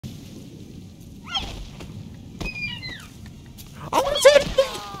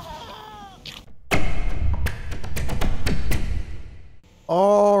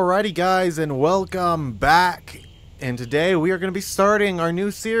Alrighty guys, and welcome back. And today we are going to be starting our new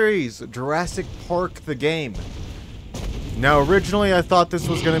series, Jurassic Park the game. Now originally I thought this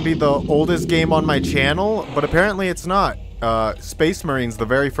was going to be the oldest game on my channel, but apparently it's not. Space Marines, the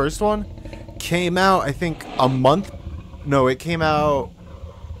very first one, came out I think a month... No, it came out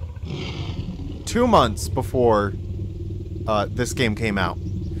 2 months before this game came out.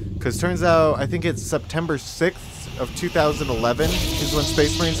 Because turns out, I think it's September 6th of 2011 is when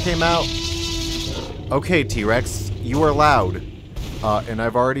Space Marines came out. Okay, T-Rex, you are loud. And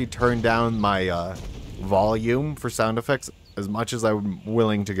I've already turned down my volume for sound effects as much as I'm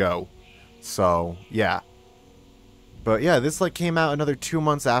willing to go. So, yeah. But yeah, this like came out another 2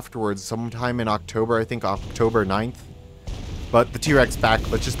 months afterwards, sometime in October, I think October 9th. But the T-Rex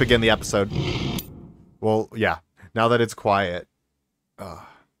back, let's just begin the episode. Well, yeah, now that it's quiet.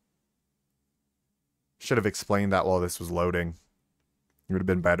 Should have explained that while this was loading. It would have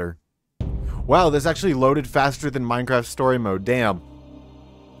been better. Wow, this actually loaded faster than Minecraft story mode. Damn.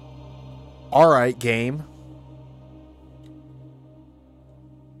 Alright, game.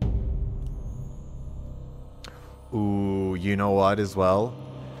 Ooh, you know what as well?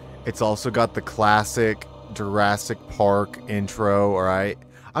 It's also got the classic Jurassic Park intro, alright?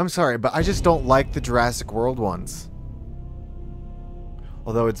 I'm sorry, but I just don't like the Jurassic World ones.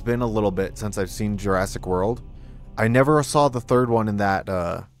 Although it's been a little bit since I've seen Jurassic World. I never saw the third one in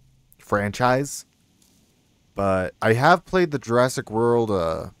that franchise. But I have played the Jurassic World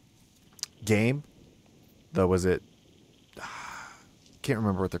game. Was it... can't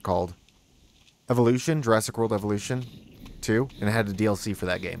remember what they're called. Evolution? Jurassic World Evolution 2? And it had a DLC for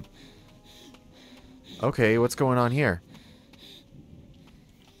that game. Okay, what's going on here?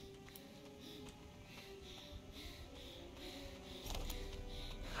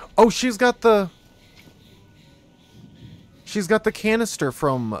 Oh, she's got the canister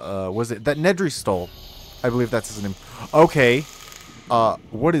from, was it that Nedry stole? I believe that's his name. Okay.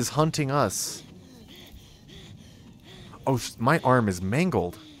 What is hunting us? Oh, my arm is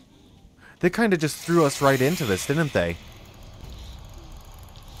mangled. They kind of just threw us right into this, didn't they?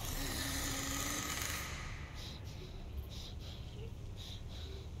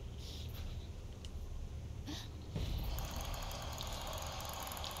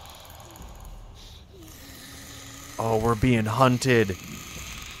 Oh, we're being hunted.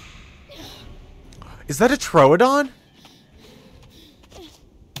 Is that a Troodon?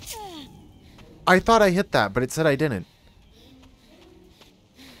 I thought I hit that, but it said I didn't.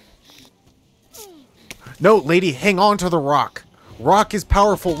 No, lady, hang on to the rock. Rock is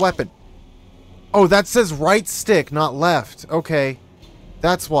powerful weapon. Oh, that says right stick, not left. Okay.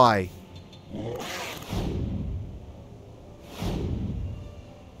 That's why.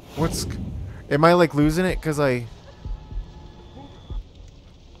 Am I like losing it because I...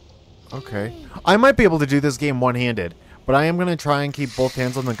 Okay. I might be able to do this game one-handed, but I am going to try and keep both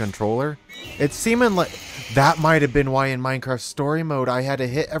hands on the controller. It's seeming like... That might have been why in Minecraft story mode I had to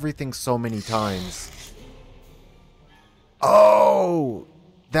hit everything so many times. Oh!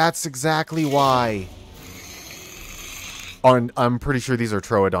 That's exactly why. I'm pretty sure these are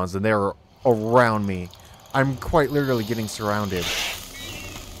Troodons, and they're around me. I'm quite literally getting surrounded.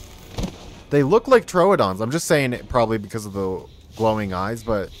 They look like Troodons. I'm just saying it probably because of the glowing eyes,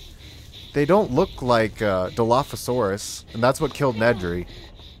 but... They don't look like Dilophosaurus, and that's what killed Nedry.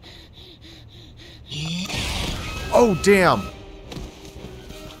 Oh, damn!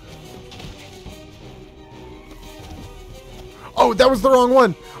 Oh, that was the wrong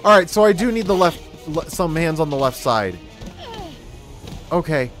one! Alright, so I do need the some hands on the left side.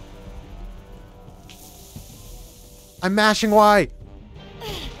 Okay. I'm mashing Y!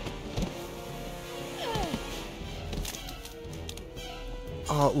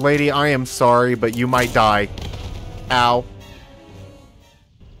 Oh, lady, I am sorry, but you might die. Ow.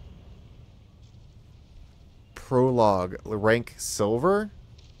 Prologue. Rank silver?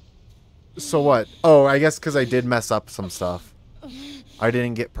 So what? Oh, I guess because I did mess up some stuff. I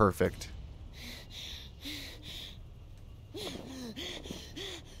didn't get perfect.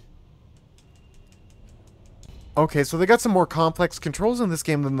 Okay, so they got some more complex controls in this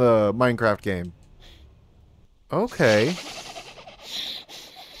game than the Minecraft game. Okay.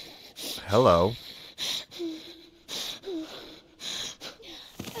 Hello.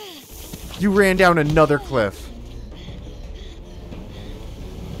 You ran down another cliff.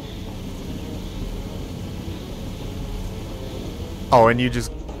 Oh, and you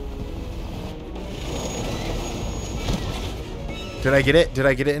just... Did I get it? Did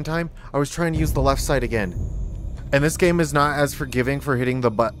I get it in time? I was trying to use the left side again. And this game is not as forgiving for hitting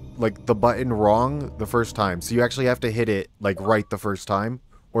the button wrong the first time. So you actually have to hit it like right the first time.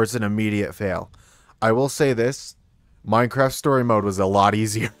 or it's an immediate fail. I will say this, Minecraft Story Mode was a lot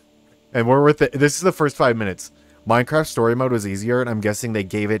easier. And we're with it. This is the first 5 minutes. Minecraft Story Mode was easier, and I'm guessing they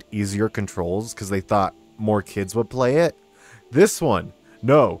gave it easier controls because they thought more kids would play it. This one,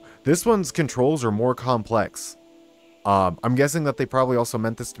 no. This one's controls are more complex. I'm guessing that they probably also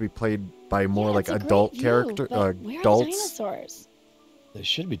meant this to be played by more like adult character adults. Where are dinosaurs? There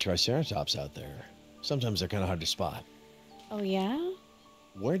should be Triceratops out there. Sometimes they're kind of hard to spot. Oh yeah?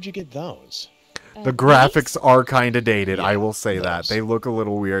 Where'd you get those? The graphics are kind of dated, Yeah, I will say that. They look a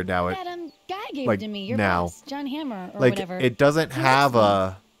little weird now. That guy gave like, to me, your now. boss, John Hammer, or Like, whatever. it doesn't have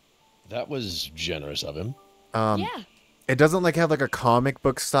a... That was generous of him. Yeah. It doesn't like have like a comic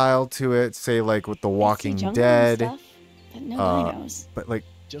book style to it, say like with The Walking I see jungle Dead. and stuff, but no dinos. But like,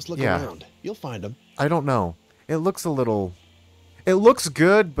 Just look yeah. around. You'll find them. I don't know. It looks a little... It looks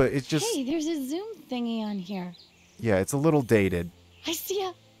good, but it's just... Hey, there's a zoom thingy on here. Yeah, it's a little dated. I see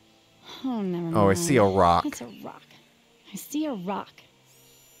a... Oh, never mind. Oh, I see a rock. It's a rock. I see a rock.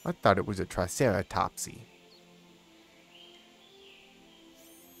 I thought it was a Triceratopsy.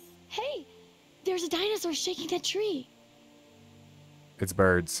 Hey, there's a dinosaur shaking that tree. It's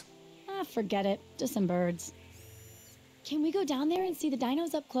birds. Ah, forget it. Just some birds. Can we go down there and see the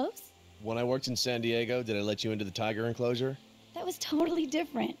dinos up close? When I worked in San Diego, did I let you into the tiger enclosure? That was totally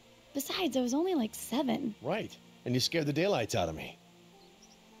different. Besides, I was only like 7. Right. And you scared the daylights out of me.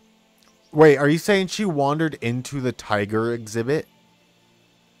 Wait, are you saying she wandered into the tiger exhibit?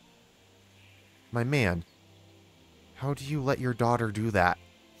 My man, how do you let your daughter do that?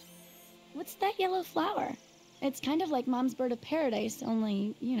 What's that yellow flower? It's kind of like Mom's bird of paradise,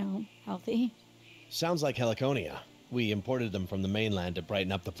 only, you know, healthy. Sounds like heliconia. We imported them from the mainland to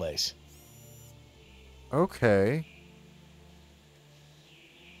brighten up the place. Okay.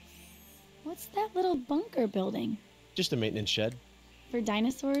 What's that little bunker building? Just a maintenance shed. For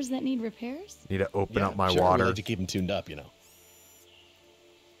dinosaurs that need repairs? Need to open up my sure, water. We like to keep them tuned up, you know.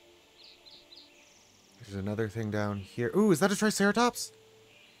 There's another thing down here. Ooh, is that a Triceratops?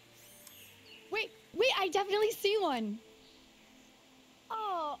 Wait, I definitely see one.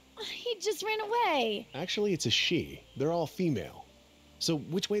 Oh, he just ran away. Actually, it's a she. They're all female. So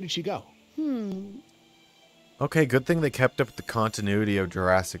which way did she go? Okay, good thing they kept up the continuity of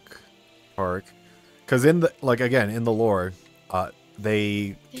Jurassic Park. Because in the, like, again, in the lore,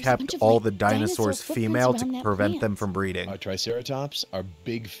 they There's a kept bunch of, all like, the dinosaurs dinosaur female footprints around to that prevent plant. them from breeding. Our Triceratops are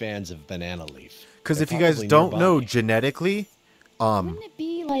big fans of banana leaf. Because They're if you guys probably don't know nearby. genetically, Wouldn't it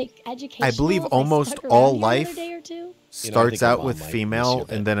be like educational? I believe if I almost stuck all around here life another day or two? starts your out mom with might miss female, you a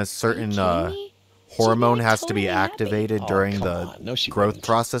bit. and then a Are you certain kidding me? hormone She'd be has to be totally happy. activated Oh, during come the on. No, she growth wouldn't.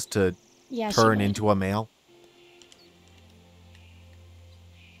 process to Yeah, she turn would. into a male.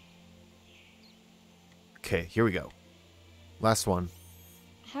 Okay, here we go. Last one.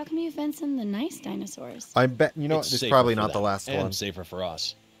 How come you fence in the nice dinosaurs? I bet, you know, It's it's safer probably for not the them, last and one. safer for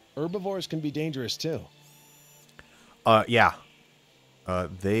us. Herbivores can be dangerous too. Yeah.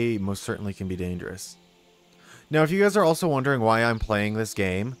 They most certainly can be dangerous. Now, if you guys are also wondering why I'm playing this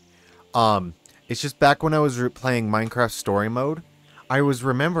game, it's just back when I was playing Minecraft Story Mode, I was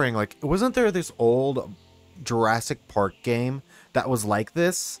remembering, like, wasn't there this old Jurassic Park game that was like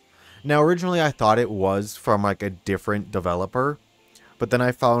this? Now, originally I thought it was from, like, a different developer, but then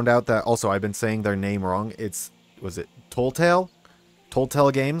I found out that, also, I've been saying their name wrong. Was it Telltale?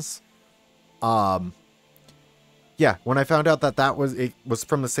 Telltale Games? Yeah, when I found out that it was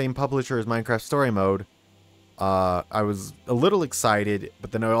from the same publisher as Minecraft Story Mode, I was a little excited,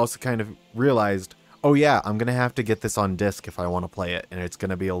 but then I also kind of realized, oh yeah, I'm going to have to get this on disc if I want to play it, and it's going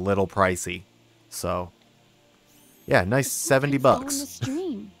to be a little pricey. So, yeah, nice 70 It's all in bucks. the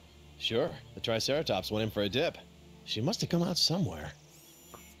stream. Sure, the Triceratops went in for a dip. She must have come out somewhere.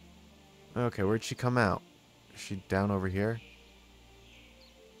 Okay, where'd she come out? Is she down over here?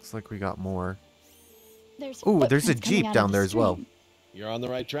 Looks like we got more. Ooh, there's a footprints coming Jeep out of down the there as well. stream. You're on the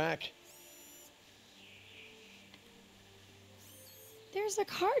right track. There's a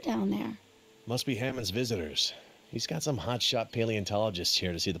car down there. Must be Hammond's visitors. He's got some hotshot paleontologists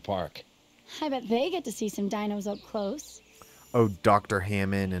here to see the park. I bet they get to see some dinos up close. Oh, Dr.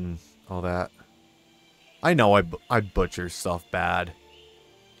 Hammond and all that. I know I butcher stuff bad.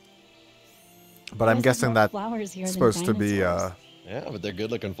 But I'm Always have guessing more that flowers here than supposed to be, dinosaurs. Yeah, but they're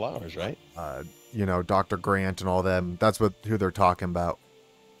good-looking flowers, right? you know, Dr. Grant and all them. That's who they're talking about.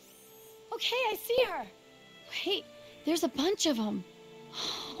 Okay, I see her. Wait, there's a bunch of them.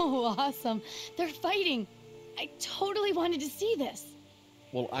 Oh, awesome. They're fighting. I totally wanted to see this.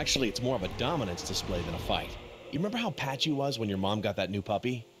 Well, actually, it's more of a dominance display than a fight. You remember how patchy was when your mom got that new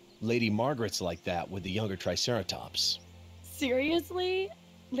puppy? Lady Margaret's like that with the younger Triceratops. Seriously?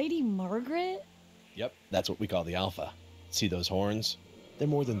 Lady Margaret? Yep, that's what we call the Alpha. See those horns? They're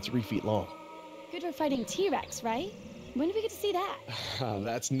more than 3 feet long. Good for fighting T-Rex, right? When do we get to see that?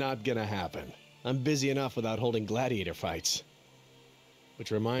 That's not gonna happen. I'm busy enough without holding gladiator fights.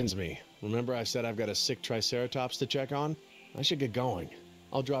 Which reminds me, remember I said I've got a sick Triceratops to check on? I should get going.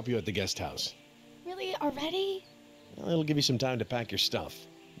 I'll drop you at the guest house. Really? Already? Well, it'll give you some time to pack your stuff.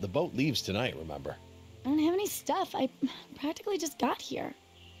 The boat leaves tonight, remember? I don't have any stuff. I practically just got here.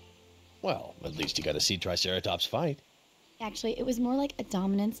 Well, at least you got to see Triceratops fight. Actually, it was more like a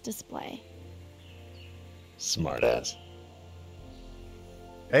dominance display. Smartass.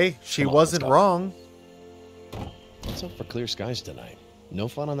 Hey, she Come on, wasn't let's go. wrong. Let's hope for clear skies tonight. No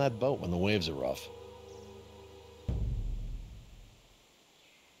fun on that boat when the waves are rough.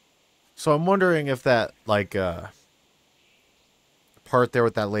 So I'm wondering if that, like, part there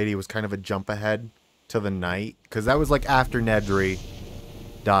with that lady was kind of a jump ahead to the night. Because that was, like, after Nedry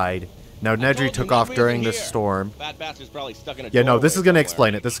died. Now, Nedry took off during the storm. Fat bastard's probably stuck in a Yeah, no, this is doorway going to somewhere.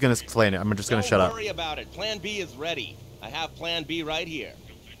 explain it. This is going to explain it. I'm just going to shut up. Don't worry about it. Plan B is ready. I have Plan B right here.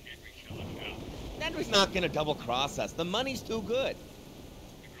 Nedry's not gonna double-cross us. The money's too good.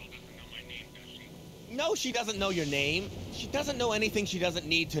 No, she doesn't know your name. She doesn't know anything she doesn't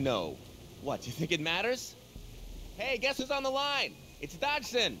need to know. What, you think it matters? Hey, guess who's on the line? It's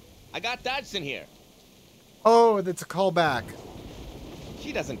Dodgson. I got Dodgson here. Oh, that's a callback.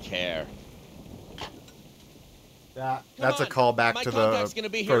 She doesn't care. That's a Come on. callback My to contact's gonna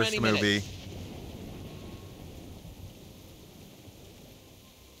be the here first any minute. movie.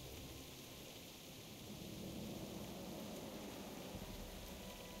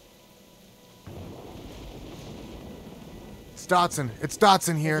 It's Dotson. It's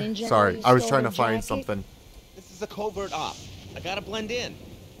Dotson here. Is Sorry, Injun I was stole trying to the find jacket? something. This is a covert op. I gotta blend in.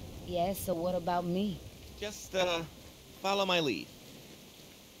 Yes, so what about me? Just, follow my lead.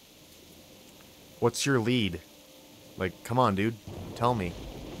 What's your lead? Like, come on, dude. Tell me.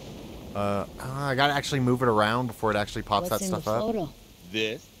 I gotta actually move it around before it actually pops What's that in the stuff up. photo?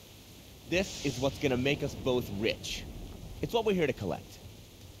 This is what's gonna make us both rich. It's what we're here to collect.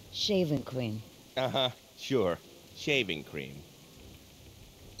 Shaving cream. Uh-huh, sure. Shaving cream.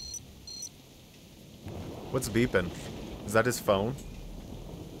 What's beeping? Is that his phone?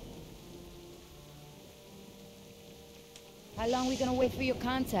 How long we gonna wait for your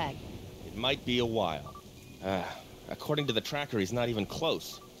contact? It might be a while. According to the tracker, he's not even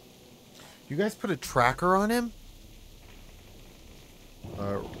close. You guys put a tracker on him?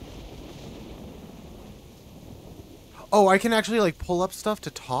 Oh, I can actually, like, pull up stuff to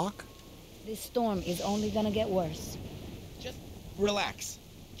talk? This storm is only gonna get worse. Just relax.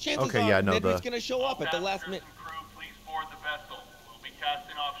 Chances Okay, are yeah, no, Nedry's the- gonna show up at the last minute. Crew, please board the vessel. We'll be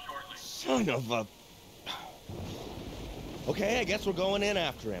casting off shortly. Son of a... Okay, I guess we're going in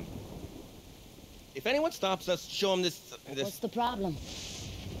after him. If anyone stops us, show him this... What's the problem?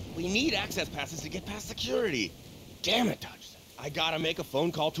 We need access passes to get past security. Damn it, Dodgson. I gotta make a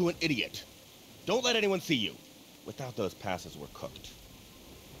phone call to an idiot. Don't let anyone see you. Without those passes, we're cooked.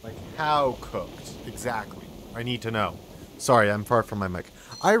 Like, how cooked? Exactly. I need to know. Sorry, I'm far from my mic.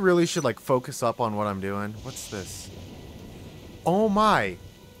 I really should, like, focus up on what I'm doing. What's this? Oh my.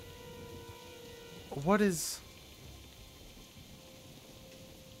 What is...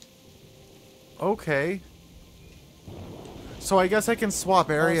 Okay. So I guess I can swap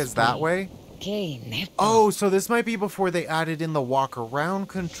areas that way? Okay, never. Oh, so this might be before they added in the walk around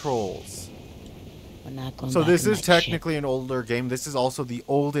controls. We're not going So back this in is that technically an older game. This is also the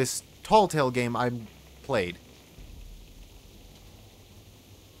oldest Telltale game I've played.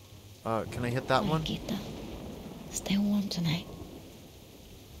 Can I hit that ship. one? Marquita, stay warm tonight.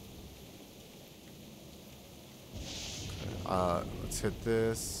 Let's hit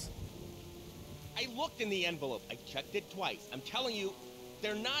this. I looked in the envelope. I checked it twice. I'm telling you,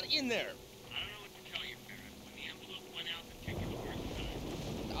 they're not in there. I don't know what to tell you, Ferris. When the envelope went out, the ticket was first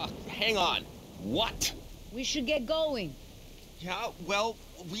time. Hang on. What? We should get going. Yeah, well,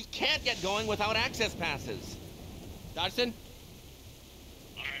 we can't get going without access passes. Dodgson?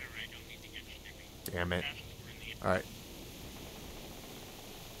 All right. Don't need to get snippy. Damn it. Passes were in the Alright.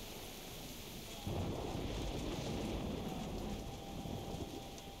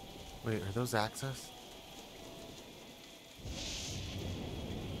 Wait, are those access?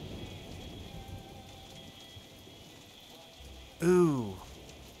 Ooh.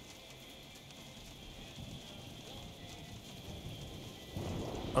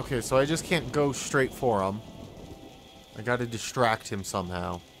 Okay, so I just can't go straight for him. I gotta distract him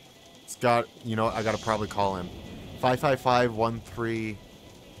somehow. It's got, you know, I gotta probably call him. 555-13...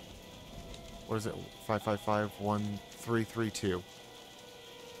 What is it? 555-1332.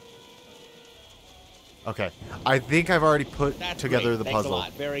 Okay. I think I've already put That's together great. the Thanks puzzle. a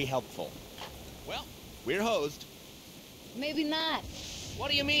lot. Very helpful. Well, we're hosed. Maybe not.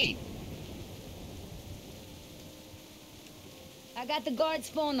 What do you mean? I got the guard's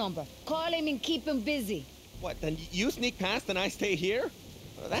phone number. Call him and keep him busy. What, then you sneak past and I stay here?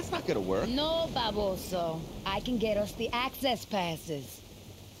 That's not gonna work. No, baboso. I can get us the access passes.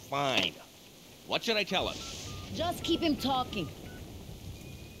 Fine. What should I tell him? Just keep him talking.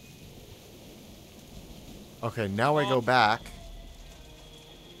 Okay, now I go back.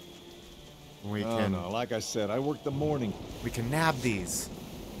 We can No, like I said, I work the morning. nab these.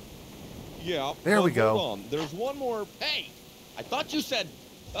 Yeah. There well, we go. Hold on. There's one more. Hey! I thought you said.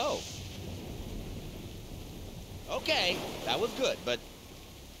 Oh. Okay, that was good, but.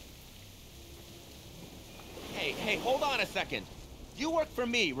 Hey, hold on a second. You work for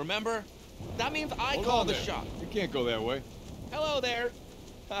me, remember? That means I Hold call on the there. shot. You can't go that way. Hello there.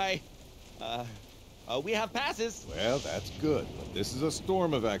 Hi. We have passes. Well, that's good, but this is a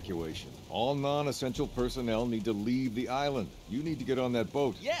storm evacuation. All non-essential personnel need to leave the island. You need to get on that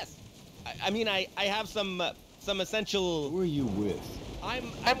boat. Yes. I have some essential. Who are you with?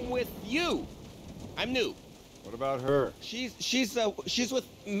 I'm with you. I'm new. What about her? She's with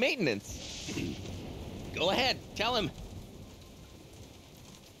maintenance. Go ahead, tell him.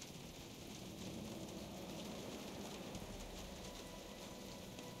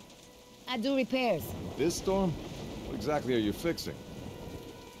 I do repairs. This storm? What exactly are you fixing?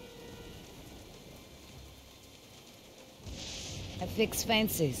 I fix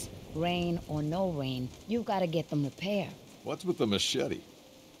fences. Rain or no rain, you've got to get them repaired. What's with the machete?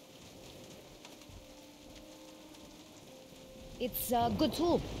 It's a good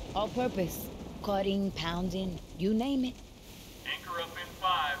tool. All purpose. Cutting, pounding, you name it. Anchor up in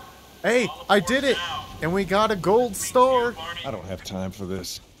 5. Hey, All I aboard did it! now. And we got a gold star! Barney. I don't have time for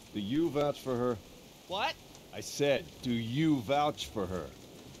this. Do you vouch for her? What? I said, do you vouch for her?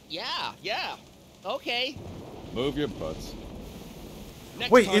 Yeah. Okay. Move your butts.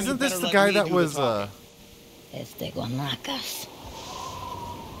 Next Wait, time you isn't this better the let guy me that do the was, talking. Este guanacas.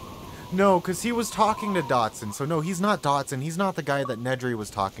 No, because he was talking to Dotson, so no, he's not Dotson. He's not the guy that Nedry was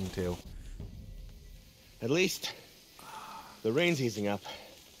talking to. At least the rain's easing up.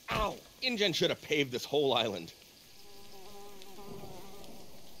 Ow! InGen should have paved this whole island.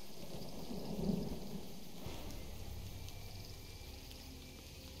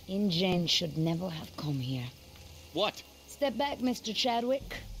 InGen should never have come here. What? Step back, Mr.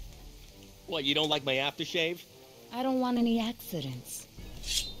 Chadwick. What, you don't like my aftershave? I don't want any accidents.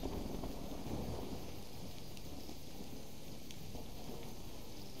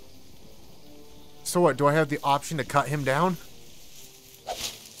 So what, do I have the option to cut him down?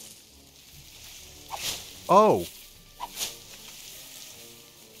 Oh.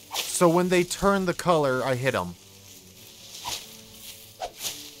 So when they turn the color, I hit them.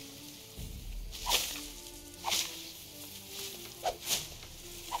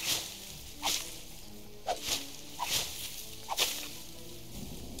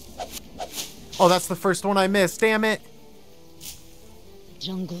 Oh, that's the first one I missed. Damn it.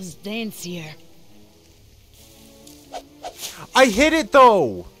 Jungle's dance here. I hit it,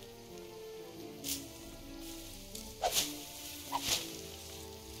 though.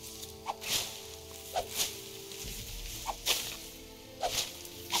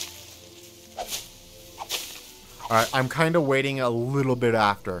 Alright, I'm kind of waiting a little bit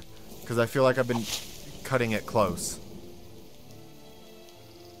after, because I feel like I've been cutting it close.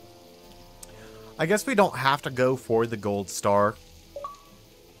 I guess we don't have to go for the gold star.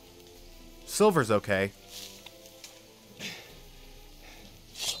 Silver's okay.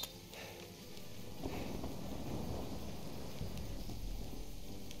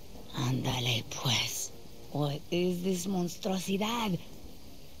 Ándale, pues. What is this monstruosidad?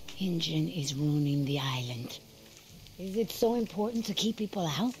 InGen is ruining the island. Is it so important to keep people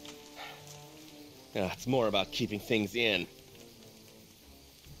out? It's more about keeping things in.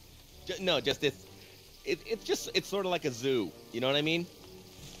 It's sort of like a zoo. You know what I mean?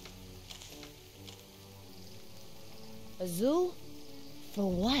 A zoo? For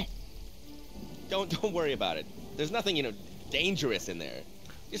what? Don't worry about it. There's nothing, dangerous in there.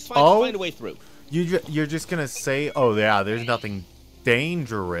 Just Oh? find a way through. You're just gonna say, oh yeah, there's nothing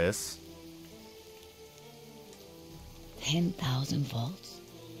dangerous. 10,000 volts?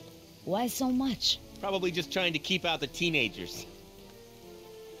 Why so much? Probably just trying to keep out the teenagers.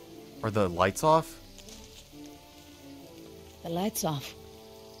 Are the lights off? The light's off.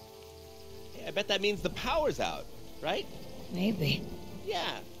 Yeah, I bet that means the power's out, right? Maybe.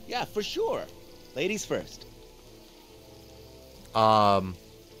 Yeah, for sure. Ladies first.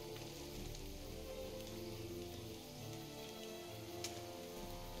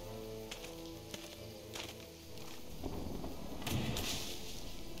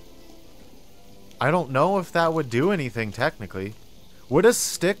 I don't know if that would do anything technically. Would a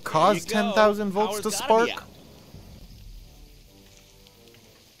stick cause There you go. 10,000 volts Power's to gotta spark? be out.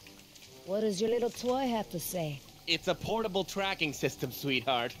 What does your little toy have to say? It's a portable tracking system,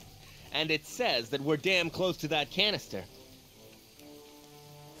 sweetheart. And it says that we're damn close to that canister.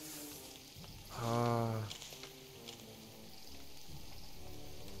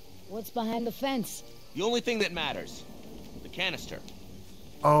 What's behind the fence? The only thing that matters. The canister.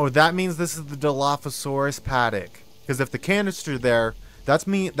 Oh, that means this is the Dilophosaurus paddock. Because if the canister there, that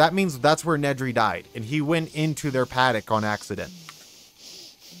means that's where Nedry died, and he went into their paddock on accident.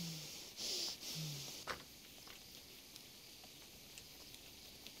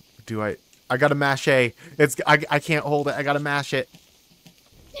 Do I gotta mash A. I can't hold it. I gotta mash it.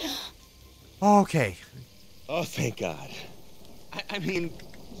 Okay. Oh, thank God. I mean,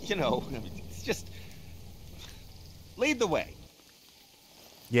 you know, it's just... Lead the way.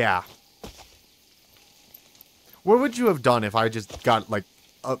 Yeah. What would you have done if I just got,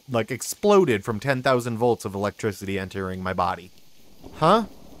 like exploded from 10,000 volts of electricity entering my body? Huh?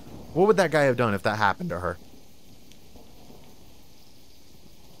 What would that guy have done if that happened to her?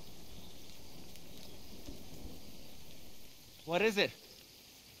 What is it?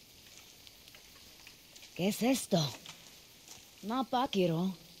 ¿Qué es esto? Not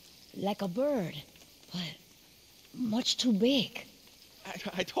pájaro, like a bird, but much too big.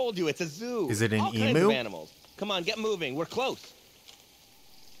 I told you, it's a zoo. Is it an All kinds emu? of animals. Come on, get moving. We're close.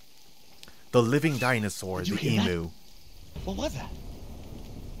 The living dinosaur, Did you the hear that? emu. What was that?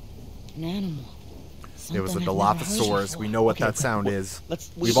 An animal. It was a Something I've never heard Dilophosaurus. before. We know what Okay, that sound well, is. we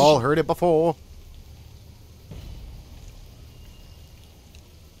We've should- all heard it before.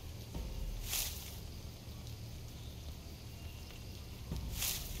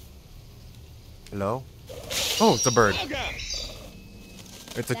 Hello? Oh, it's a bird.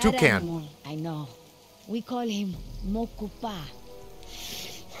 It's a That toucan. animal, I know. We call him Mokupa.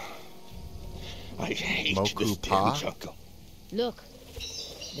 I hate Moku this Pa? damn jungle. Look,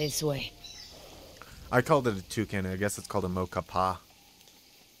 this way. I called it a toucan. I guess it's called a mocha pa.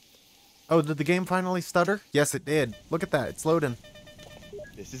 Oh, did the game finally stutter? Yes, it did. Look at that. It's loading.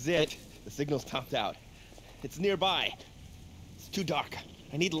 This is it. The signal's topped out. It's nearby. It's too dark.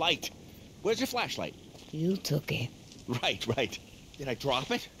 I need light. Where's your flashlight? You took it. Right. Did I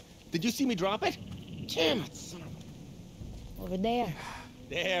drop it? Did you see me drop it? Damn it, son of Over there.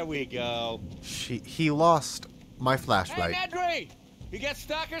 There we go. He lost my flashlight. Hey, Nedry! You get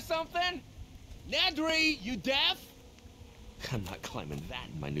stuck or something? Nedry, you deaf? I'm not climbing that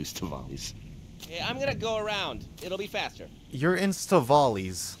in my new Stavalis. Hey, I'm gonna go around. It'll be faster. You're in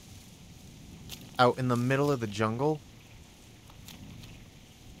Stavalis. Out in the middle of the jungle?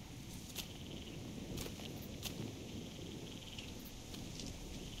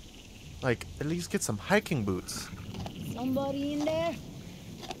 Like, at least get some hiking boots. Somebody in there?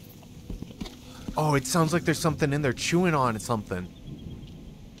 Oh, it sounds like there's something in there chewing on something.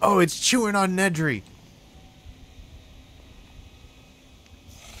 Oh, it's chewing on Nedry.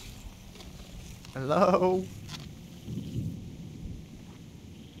 Hello?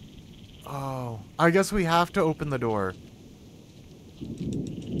 Oh, I guess we have to open the door.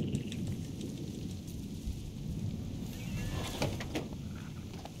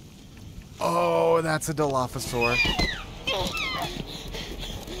 Oh, that's a Dilophosaur.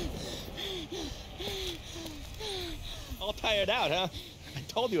 All tired out, huh? I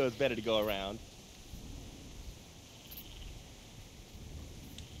told you it was better to go around.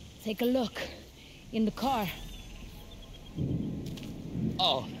 Take a look. In the car.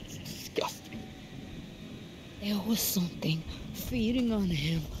 Oh, that's disgusting. There was something feeding on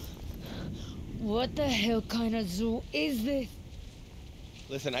him. What the hell kind of zoo is this?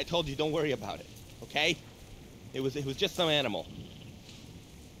 Listen, I told you don't worry about it, okay? It was just some animal.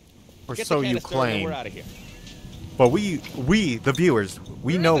 Or Get so the you canister and claim. we're out of here. But we, the viewers,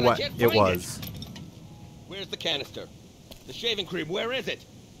 we Where know is it? I what can't it find was. Where's the canister? The shaving cream, where is it?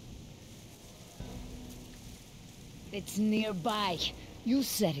 It's nearby. You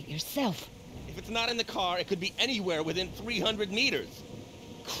said it yourself. If it's not in the car, it could be anywhere within 300 meters.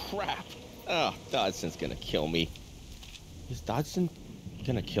 Crap. Oh, Dodson's gonna kill me. Is Dodson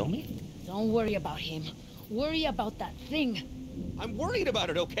gonna kill me? Don't worry about him. Worry about that thing. I'm worried about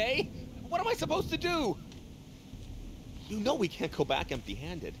it, okay? What am I supposed to do? You know we can't go back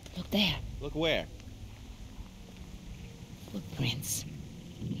empty-handed. Look there. Look where? Footprints.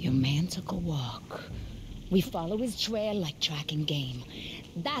 Your man took a walk. We follow his trail like tracking game.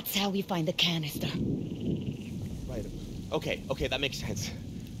 That's how we find the canister. Right. Okay, that makes sense.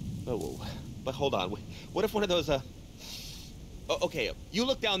 Oh, but hold on. What if one of those, okay, you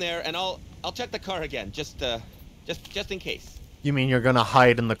look down there and I'll I'll check the car again, just in case. You mean you're gonna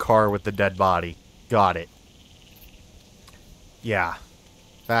hide in the car with the dead body? Got it. Yeah.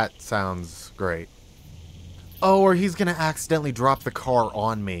 That sounds great. Oh, or he's gonna accidentally drop the car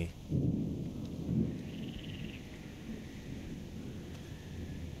on me.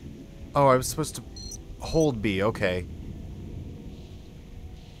 Oh, I was supposed to hold B, okay.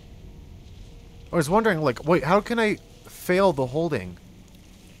 I was wondering, like, wait, how can I fail the holding?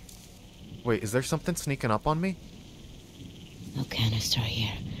 Wait, is there something sneaking up on me? No canister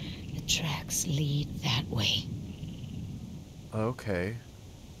here. The tracks lead that way. Okay.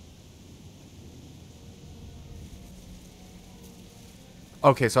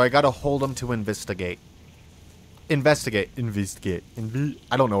 Okay, so I gotta hold him to investigate. Investigate.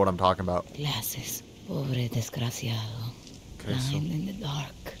 I don't know what I'm talking about. Glasses. Pobre desgraciado. Okay, so Blind in the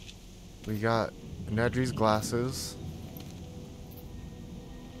dark. we got Nedry's glasses.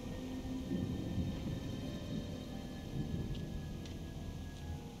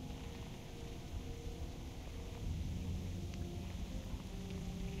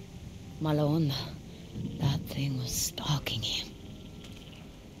 Mala onda. That thing was stalking him.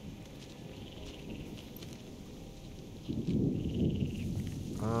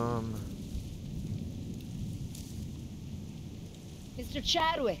 Mr.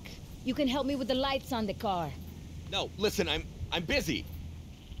 Chadwick, you can help me with the lights on the car. No, listen, I'm busy.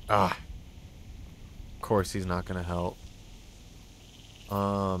 Ah. Of course he's not gonna help.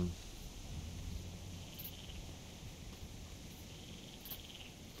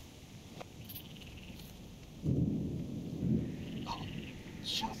 Oh,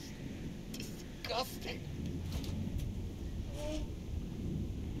 just disgusting.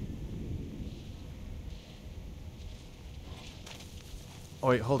 Oh,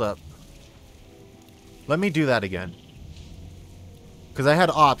 wait, hold up. Let me do that again. Because I had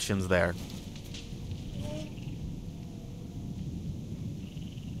options there.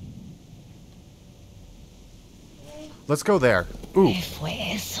 Let's go there. Ooh. ¿Qué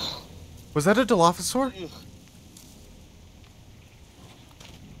fue eso? Was that a Dilophosaur?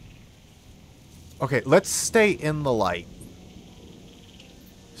 Okay, let's stay in the light.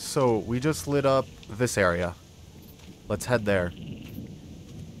 So, we just lit up this area. Let's head there.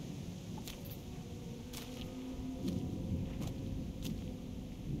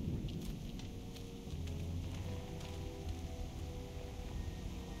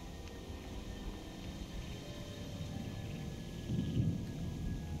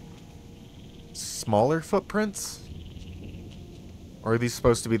 Smaller footprints? Or are these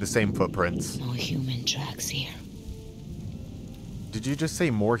supposed to be the same footprints? No human tracks here. Did you just say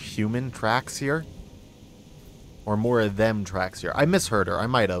more human tracks here? Or more of them tracks here? I misheard her. I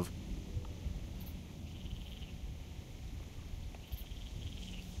might have.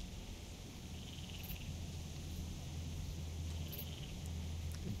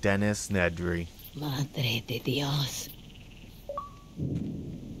 Dennis Nedry. Madre de Dios.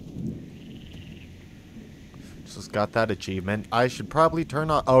 Just got that achievement. I should probably turn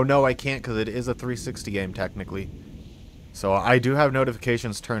on... Oh, no, I can't because it is a 360 game, technically. So I do have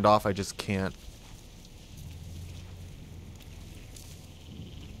notifications turned off. I just can't.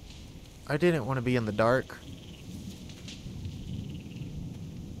 I didn't want to be in the dark.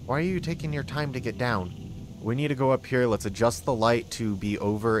 Why are you taking your time to get down? We need to go up here. Let's adjust the light to be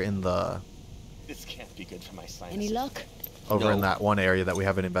over in the... This can't be good for my sinuses. Any luck? Over in No. that one area that we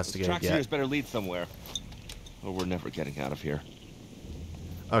haven't This investigated track yet. series better lead somewhere. Or we're never getting out of here.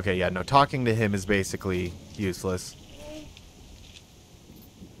 Okay, yeah, no, talking to him is basically useless.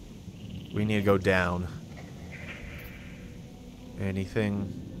 We need to go down.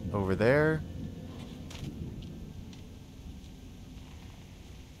 Anything over there?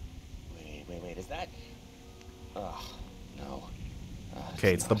 Wait, is that... Ugh, no.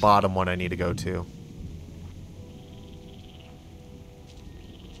 Okay, it's the bottom one I need to go to.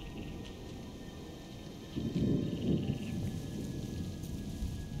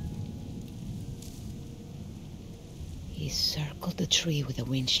 He circled the tree with a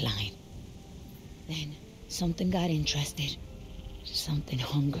winch line. Then something got interested. Something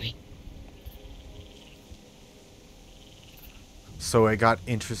hungry. So I got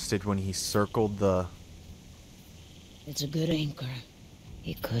interested when he circled the... It's a good anchor.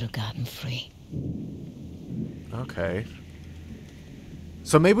 He could have gotten free. Okay.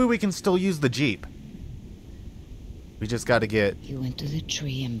 So maybe we can still use the Jeep. We just got to get He went to the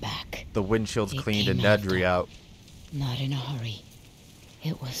tree and back. the windshields He cleaned and came after. Nedry out. Not in a hurry.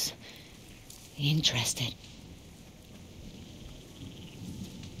 It was interested.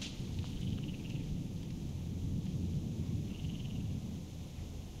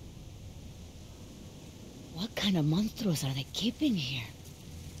 What kind of monsters are they keeping here?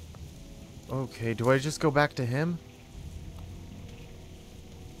 Okay, do I just go back to him?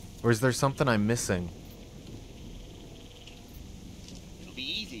 Or is there something I'm missing? It'll be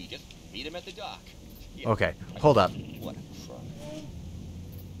easy. Just meet him at the dock. Yeah. Okay, hold up. What a truck.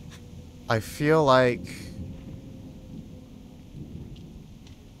 I feel like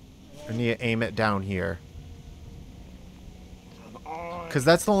I need to aim it down here. Because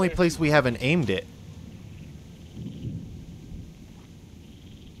that's the only place we haven't aimed it.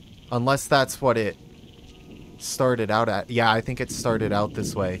 Unless that's what it started out at. Yeah, I think it started out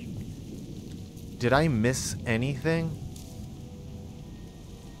this way. Did I miss anything?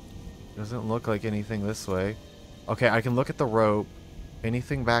 Doesn't look like anything this way. Okay, I can look at the rope.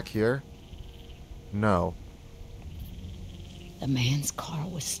 Anything back here? No. The man's car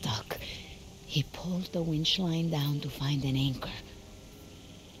was stuck. He pulled the winch line down to find an anchor.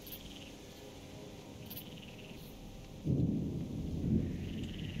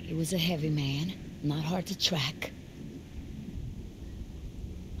 He was a heavy man, not hard to track.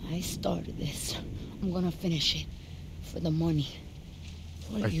 I started this. I'm gonna finish it. For the money.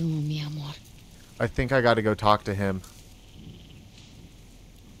 For you, mi amor. I think I gotta go talk to him.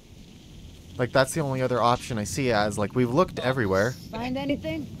 Like, that's the only other option I see as. Like, we've looked everywhere. Find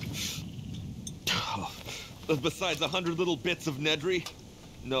anything? Besides 100 little bits of Nedry?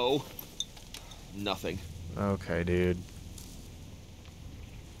 No. Nothing. Okay, dude.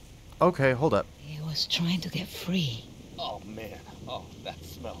 Okay, hold up. He was trying to get free. Oh, man. Oh, that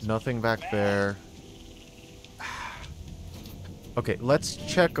smells. Nothing back there. Okay, let's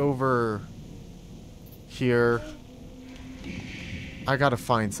check over here. I gotta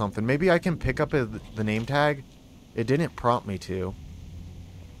find something. Maybe I can pick up the name tag. It didn't prompt me to.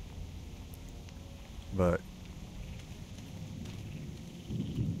 But...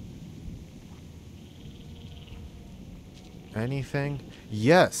 anything?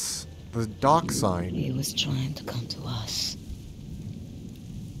 Yes! The dock sign. He was trying to come to us.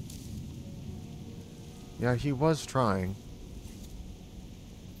 Yeah, he was trying.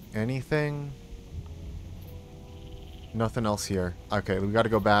 Anything? Nothing else here. Okay, we gotta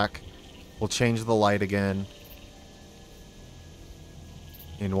go back. We'll change the light again.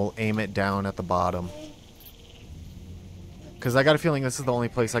 And we'll aim it down at the bottom. Because I got a feeling this is the only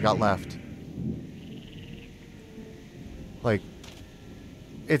place I got left. Like,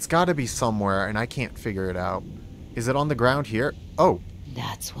 it's gotta be somewhere, and I can't figure it out. Is it on the ground here? Oh!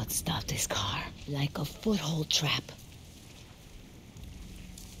 That's what stopped his car. Like a foothold trap.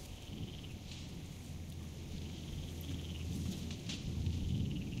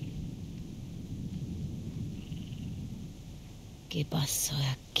 ¿Qué pasó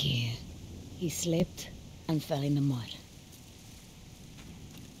aquí? He slipped and fell in the mud.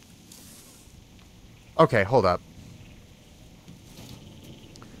 Okay, hold up.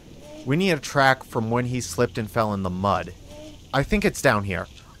 We need a track from when he slipped and fell in the mud. I think it's down here.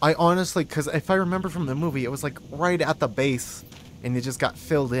 I honestly, because if I remember from the movie, it was like right at the base, and it just got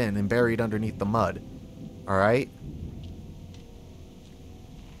filled in and buried underneath the mud. Alright?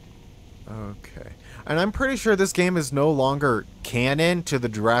 Okay. And I'm pretty sure this game is no longer canon to the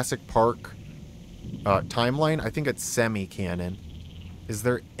Jurassic Park timeline. I think it's semi-canon. Is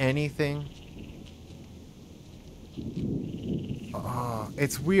there anything?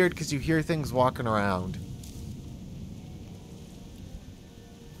 It's weird because you hear things walking around.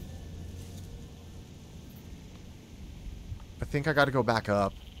 I think I gotta go back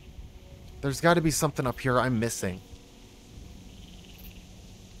up. There's gotta be something up here I'm missing.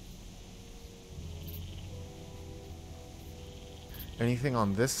 Anything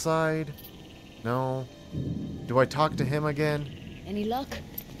on this side? No. Do I talk to him again? Any luck?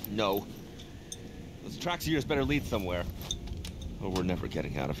 No. Those tracks of yours better lead somewhere. Or we're never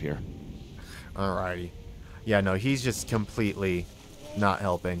getting out of here. Alrighty. Yeah, no, he's just completely not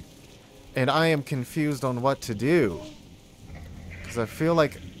helping. And I am confused on what to do. Because I feel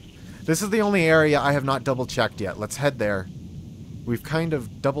like this is the only area I have not double-checked yet. Let's head there. We've kind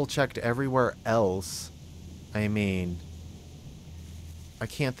of double-checked everywhere else. I mean, I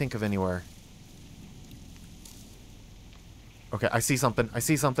can't think of anywhere. Okay, I see something. I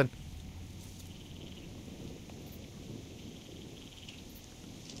see something.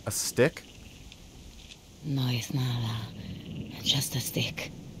 A stick? No, it's not just a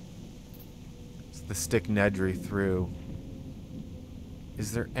stick. It's the stick Nedry threw.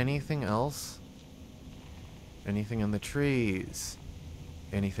 Is there anything else? Anything in the trees?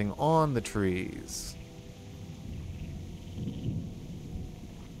 Anything on the trees?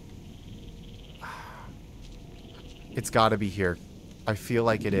 It's gotta be here. I feel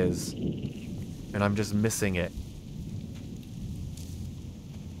like it is. And I'm just missing it.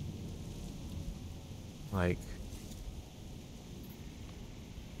 Like...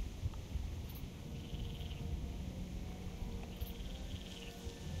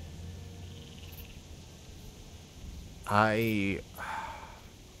 I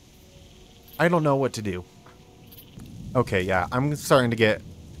don't know what to do. Okay, yeah, I'm starting to get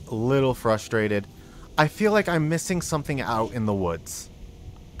a little frustrated. I feel like I'm missing something out in the woods.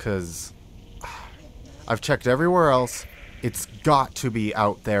 'Cause I've checked everywhere else. It's got to be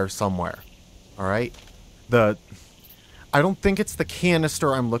out there somewhere. Alright? I don't think it's the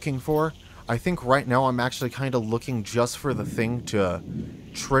canister I'm looking for. I think right now I'm actually kind of looking just for the thing to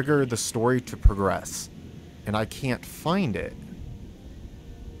trigger the story to progress. And I can't find it.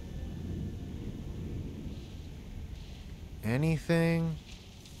 Anything?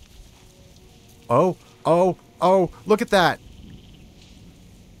 Oh, look at that!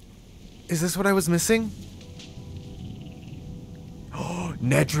 Is this what I was missing? Oh,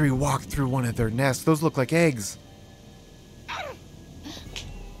 Nedry walked through one of their nests. Those look like eggs.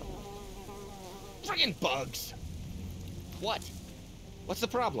 Friggin' bugs! What? What's the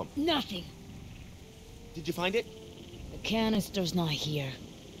problem? Nothing. Did you find it? The canister's not here.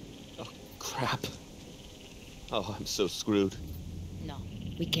 Oh, crap. Oh, I'm so screwed. No,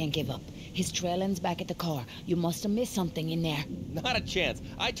 we can't give up. His trailing's back at the car. You must have missed something in there. Not a chance.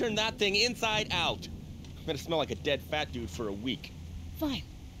 I turned that thing inside out. I'm gonna smell like a dead fat dude for a week. Fine.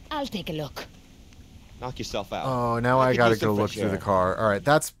 I'll take a look. Knock yourself out. Oh, now I could gotta use some go look fresh through the air. car. Alright,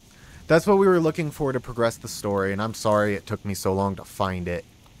 that's what we were looking for to progress the story, and I'm sorry it took me so long to find it.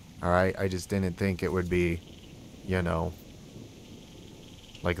 Alright, I just didn't think it would be, you know,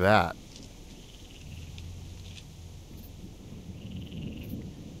 like that.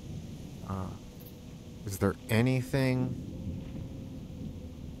 Is there anything?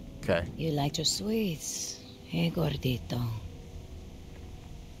 Okay. You liked your sweets. Hey, gordito.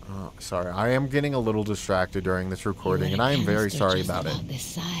 Sorry, I am getting a little distracted during this recording, You and had a I am very canister sorry just about it. this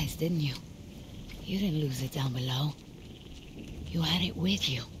size, didn't you? You didn't lose it down below. You had it with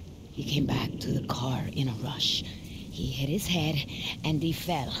you. He came back to the car in a rush. He hit his head, and he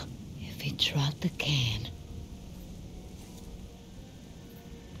fell. If he dropped the can...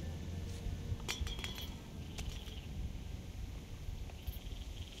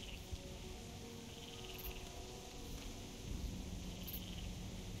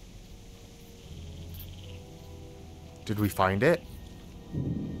 Did we find it?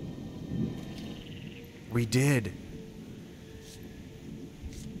 We did.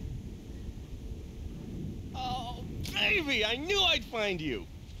 Oh, baby! I knew I'd find you!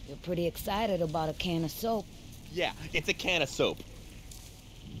 You're pretty excited about a can of soap. Yeah, it's a can of soap.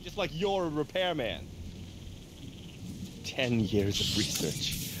 Just like you're a repairman. 10 years of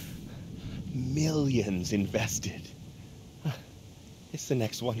research. Millions invested. It's the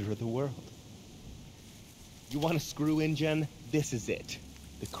next wonder of the world. You want a screw engine? This is it.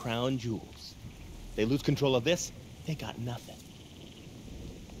 The crown jewels. They lose control of this, they got nothing.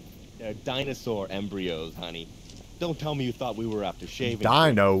 They're dinosaur embryos, honey. Don't tell me you thought we were after shaving.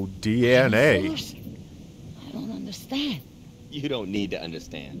 Dino DNA. Dinosaurs? I don't understand. You don't need to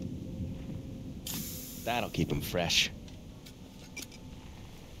understand. That'll keep them fresh.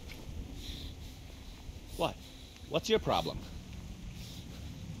 What? What's your problem?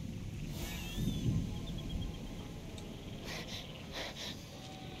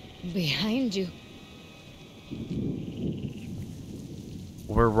 Behind you.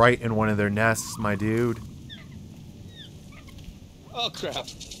 We're right in one of their nests, my dude. Oh, crap.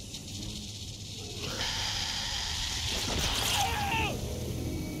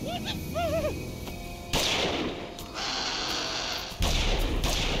 What the fuck?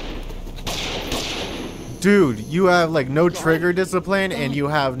 Dude, you have like no trigger discipline and you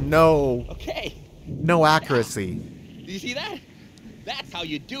have no Okay. accuracy. Do you see that? That's how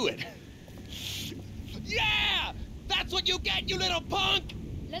you do it. Yeah! That's what you get, you little punk!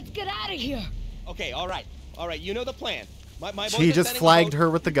 Let's get out of here. Okay, all right. All right, you know the plan. My boys She are just sending the flagged boat, her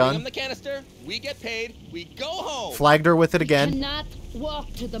with the bring gun. them the canister, we get paid, we go home. Flagged her with it again. Cannot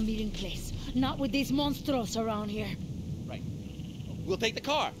walk to the meeting place. Not with these monstros around here. Right. We'll take the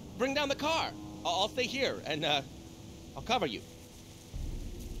car. Bring down the car. I'll stay here, and, I'll cover you.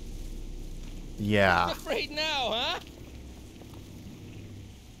 Yeah. I'm afraid now, huh?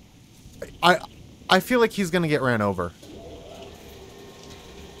 I feel like he's gonna get ran over.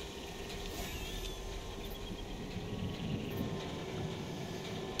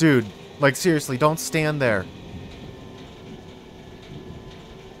 Dude, like seriously, don't stand there.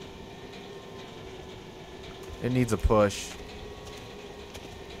 It needs a push.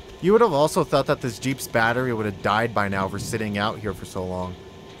 You would have also thought that this Jeep's battery would have died by now for sitting out here for so long.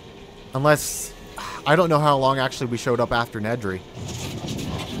 Unless... I don't know how long actually we showed up after Nedry.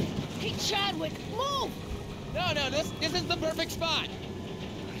 Hey, Chadwick, move! No, this is the perfect spot.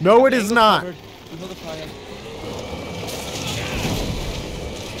 No, it is not. We hold the fire.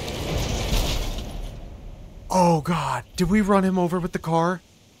 Oh, God. Did we run him over with the car?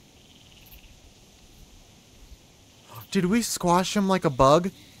 Did we squash him like a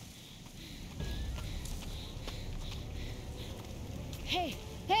bug?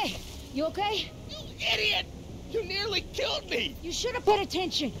 Hey, you okay? You idiot! You nearly killed me! You should have paid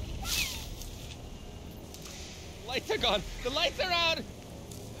attention. Lights are gone. The lights are out.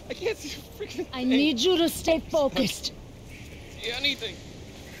 I can't see a freaking I thing. need you to stay focused. See anything.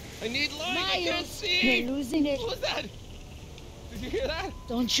 I need light. I can't Miles, see. you're losing it. What was that? Did you hear that?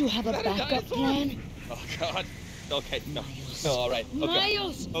 Don't you have a Is that a backup dinosaur? plan? Oh God. Okay. No. Miles. No. All right. Okay.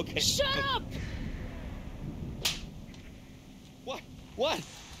 Miles! Okay. Shut up! What?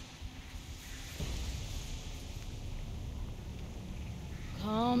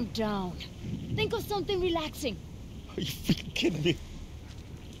 Calm down. Think of something relaxing. Are you freaking kidding me?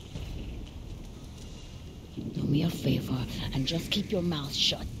 Do me a favor and just keep your mouth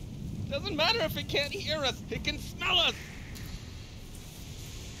shut. Doesn't matter if it can't hear us. It can smell us.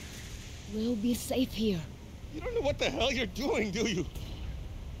 We'll be safe here. You don't know what the hell you're doing, do you?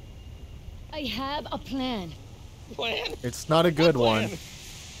 I have a plan. Plan? It's not a good What one. plan?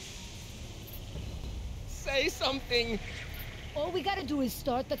 Say something. All we gotta do is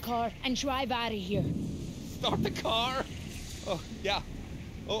start the car and drive out of here. Start the car. Oh yeah.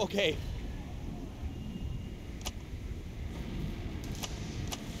 Oh, okay.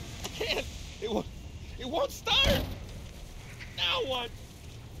 I can't. It won't start. Now what?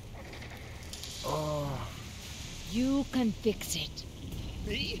 You can fix it.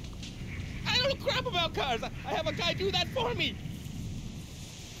 Me? I don't know crap about cars. I have a guy do that for me.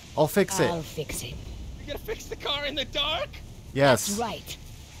 I'll fix I'll it. fix it. You're gonna fix the car in the dark? Yes. That's right.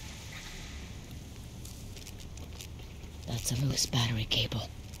 That's a loose battery cable.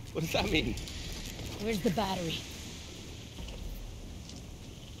 What does that mean? Where's the battery?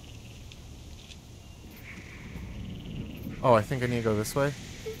 Oh, I think I need to go this way.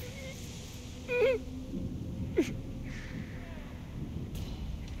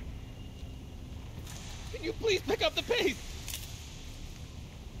 Can you please pick up the pace?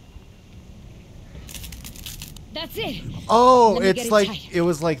 That's it. Oh, Let me get it's it like, tight. it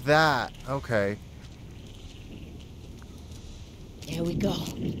was like that. Okay. There we go.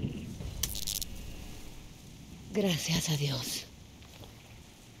 Gracias a Dios.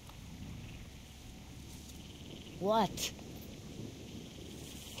 What?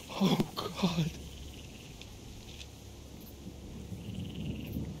 Oh God.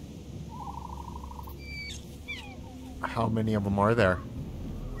 How many of them are there?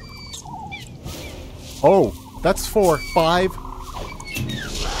 Oh, that's 4, 5.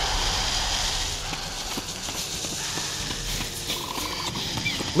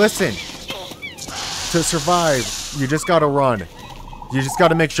 Listen, to survive, you just gotta run. You just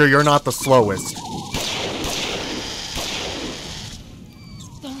gotta make sure you're not the slowest.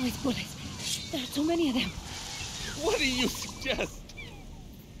 Don't waste bullets. There are so many of them. What do you suggest?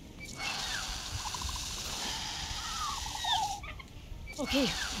 Okay,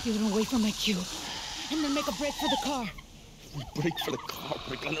 you're gonna wait for my cue. And then make a break for the car. We break for the car.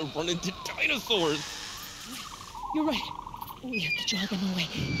 We're gonna run into dinosaurs. You're right. We have to drive them away.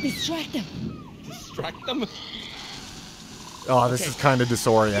 Distract them. Distract them. Oh, this Okay. is kind of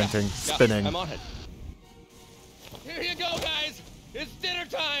disorienting. Yeah, Spinning. I'm on it. Here you go, guys. It's dinner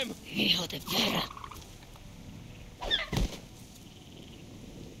time. Hijo de perra.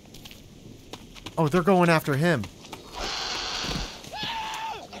 Oh, they're going after him.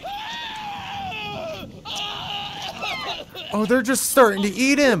 Oh, they're just starting to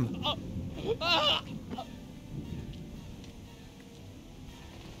eat him.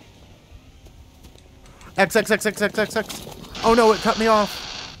 X, X, X, X, X, X, X. Oh no, it cut me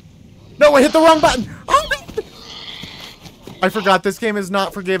off. No, I hit the wrong button. Oh, no. I forgot this game is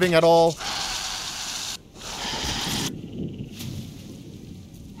not forgiving at all.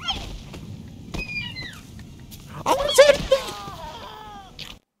 I was hitting it.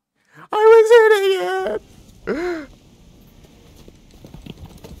 I was hitting it.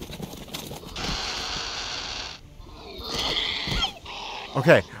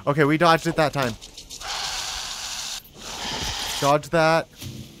 Okay, okay, we dodged it that time. Dodge that.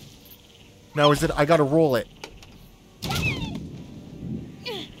 Now is it? I gotta roll it.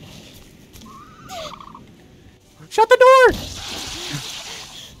 Shut the door!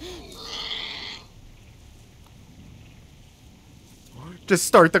 Just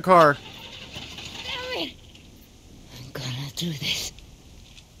start the car. Damn it! I'm gonna do this.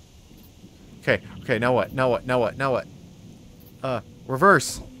 Okay, okay, now what? Now what? Now what? Now what?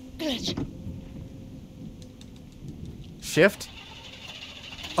 Reverse. Clutch. Shift?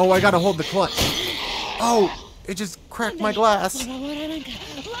 Oh, I gotta hold the clutch. Oh, it just cracked my glass.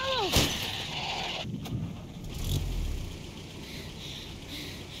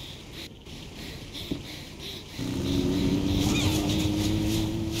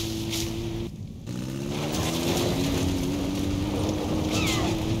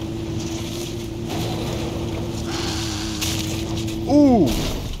 Ooh!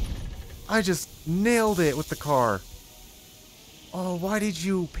 I just nailed it with the car. Oh, why did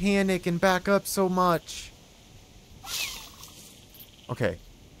you panic and back up so much? Okay.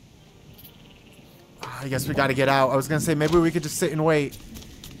 I guess we gotta get out. I was gonna say maybe we could just sit and wait.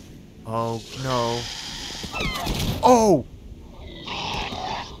 Oh, no. Oh!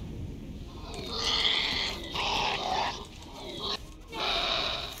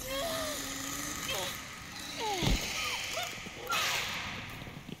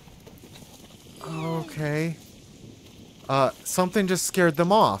 Okay. Something just scared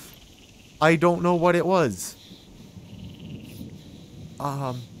them off. I don't know what it was.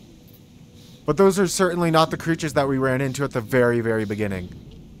 But those are certainly not the creatures that we ran into at the very, very beginning.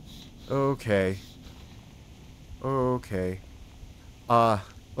 Okay. Okay.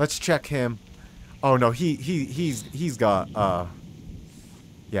 Let's check him. Oh no, he's got,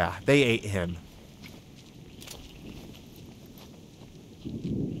 yeah, they ate him.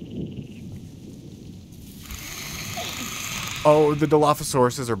 Oh, the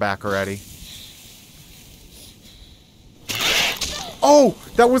Dilophosaurus are back already. Oh,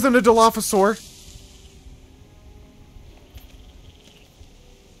 that wasn't a Dilophosaur.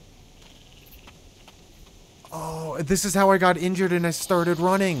 Oh, this is how I got injured and I started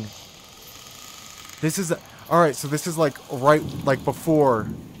running. This is, alright, so this is like right, like before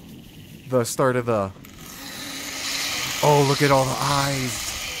the start of the, oh, look at all the eyes.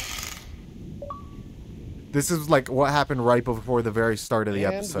 This is like what happened right before the very start of the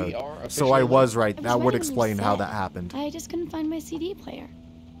And episode. we are So I was right. I was That would right when you explain how said. that happened. I just couldn't find my CD player.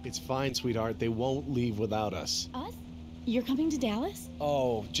 It's fine, sweetheart. They won't leave without us. Us? You're coming to Dallas?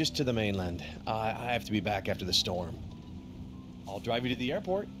 Oh, just to the mainland. I have to be back after the storm. I'll drive you to the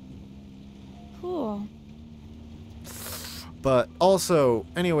airport. Cool. But also,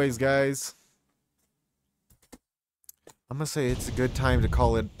 anyways, guys, I'm gonna say it's a good time to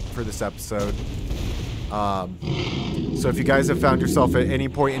call it for this episode. So if you guys have found yourself at any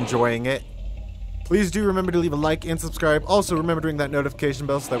point enjoying it, please do remember to leave a like and subscribe. Also, remember to ring that notification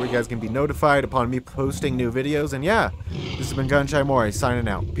bell so that way you guys can be notified upon me posting new videos. And yeah, this has been GunShyMoray signing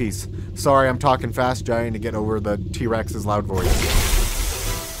out. Peace. Sorry, I'm talking fast, trying to get over the T-Rex's loud voice.